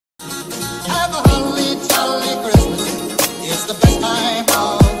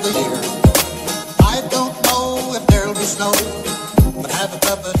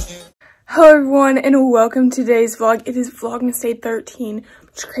Hello everyone and welcome to today's vlog. It is vlogmas day 13,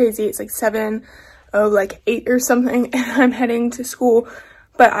 which is crazy. It's like 8 or something, and I'm heading to school,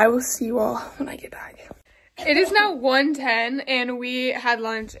 but I will see you all when I get back. It is now 1:10 and we had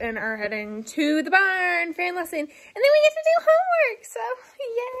lunch and are heading to the barn for a lesson, and then we get to do homework, so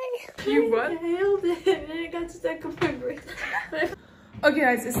yay. You what? I nailed it and I got stuck on my breath. Okay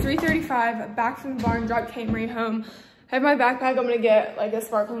guys, it's 3:35, back from the barn, dropped Camry home. I have my backpack. I'm gonna get like a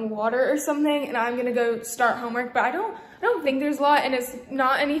sparkling water or something, and I'm gonna go start homework. But I don't think there's a lot, and it's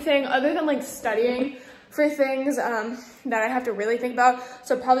not anything other than like studying for things that I have to really think about.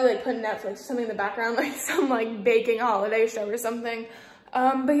 So probably like put Netflix or something in the background, like some like baking holiday show or something.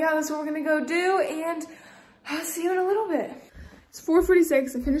 But yeah, that's what we're gonna go do, and I'll see you in a little bit. It's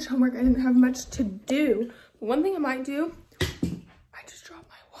 4:46. I finished homework. I didn't have much to do. But one thing I might do, I just dropped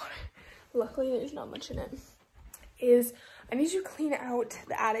my water. Luckily, there's not much in it. Is I need to clean out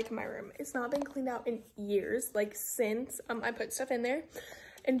the attic in my room. It's not been cleaned out in years, like since I put stuff in there,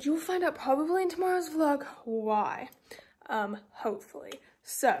 and you'll find out probably in tomorrow's vlog why, hopefully.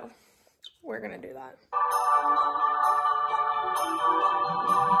 So we're gonna do that.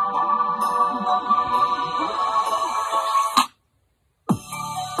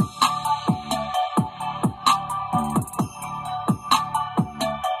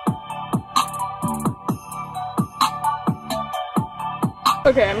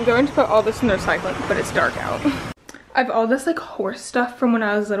 Okay, I'm going to put all this in the recycling, but it's dark out. I have all this like horse stuff from when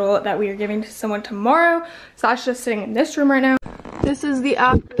I was little that we are giving to someone tomorrow. So that's just sitting in this room right now. This is the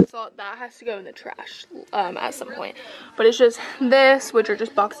afterthought that has to go in the trash at some point. But it's just this, which are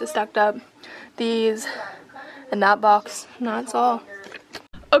just boxes stacked up. These and that box, and that's all.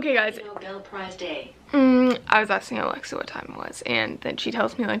 Okay guys, Prize Day. I was asking Alexa what time it was, and then she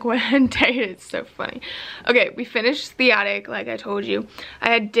tells me like what day it is. So funny. Okay, we finished the attic like I told you. I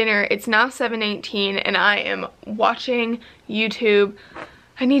had dinner. It's now 7:18 and I am watching YouTube.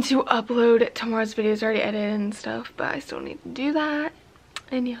 I need to upload tomorrow's videos, already edited and stuff, but I still need to do that.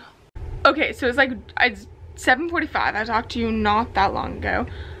 And yeah. Okay, so it's 7:45. I talked to you not that long ago.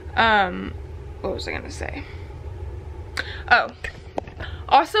 What was I gonna say? Oh.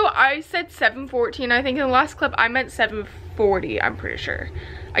 Also, I said 7:14. I think in the last clip I meant 7:40, I'm pretty sure.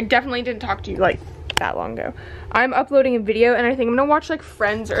 I definitely didn't talk to you like that long ago. I'm uploading a video, and I think I'm gonna watch like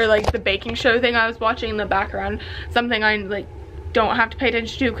Friends or like the baking show thing I was watching in the background. Something I like don't have to pay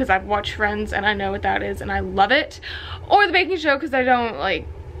attention to because I've watched Friends and I know what that is and I love it. Or the baking show because I don't like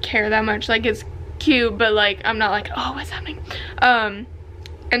care that much. Like it's cute, but like I'm not like, oh, what's happening?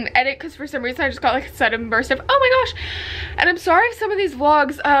 And edit because for some reason I just got like a sudden burst of oh my gosh. And I'm sorry if some of these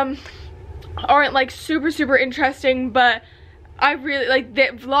vlogs aren't like super interesting, but I really like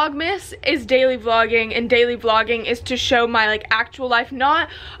that vlogmas is daily vlogging, and daily vlogging is to show my like actual life, not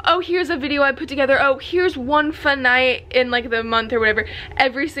oh here's a video I put together, oh here's one fun night in like the month or whatever,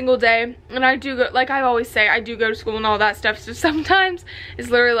 every single day. And I do go, like I always say, I do go to school and all that stuff, so sometimes it's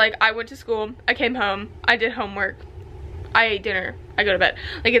literally like I went to school, I came home, I did homework, I ate dinner, I go to bed.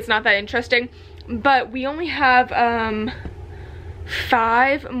 Like it's not that interesting. But we only have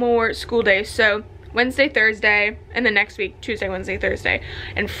 5 more school days. So Wednesday, Thursday, and then next week, Tuesday, Wednesday, Thursday.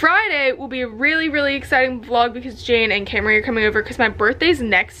 And Friday will be a really exciting vlog because Jane and Camry are coming over because my birthday's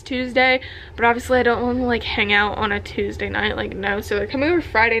next Tuesday. But obviously I don't want to like hang out on a Tuesday night, like no. So they're coming over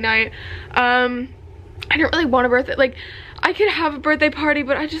Friday night. I don't really want a birthday, like I could have a birthday party,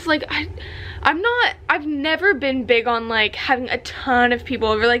 but I just like, I've never been big on like having a ton of people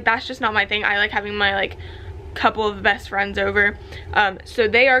over. Like that's just not my thing. I like having my like couple of best friends over. So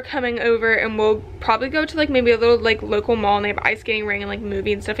they are coming over, and we'll probably go to like maybe a little like local mall, and they have ice skating ring and like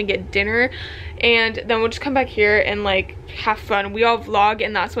movie and stuff, and get dinner. And then we'll just come back here and like have fun. We all vlog,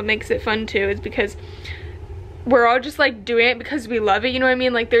 and that's what makes it fun too, is because we're all just like doing it because we love it, you know what I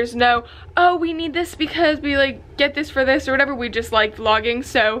mean? Like there's no, oh we need this because we like get this for this or whatever. We just like vlogging.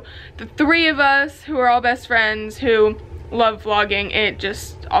 So the 3 of us who are all best friends who love vlogging, it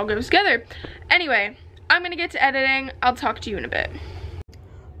just all goes together. Anyway, I'm gonna get to editing. I'll talk to you in a bit.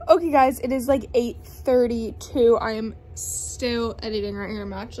 Okay guys, it is like 8:32. I am still editing right here.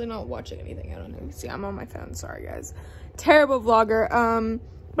 I'm actually not watching anything. I don't know. See, I'm on my phone. Sorry guys. Terrible vlogger.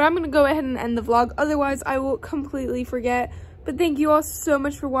 But I'm gonna go ahead and end the vlog, otherwise I will completely forget. But thank you all so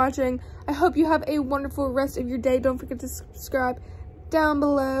much for watching. I hope you have a wonderful rest of your day. Don't forget to subscribe down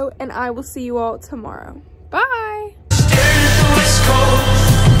below, and I will see you all tomorrow. Bye!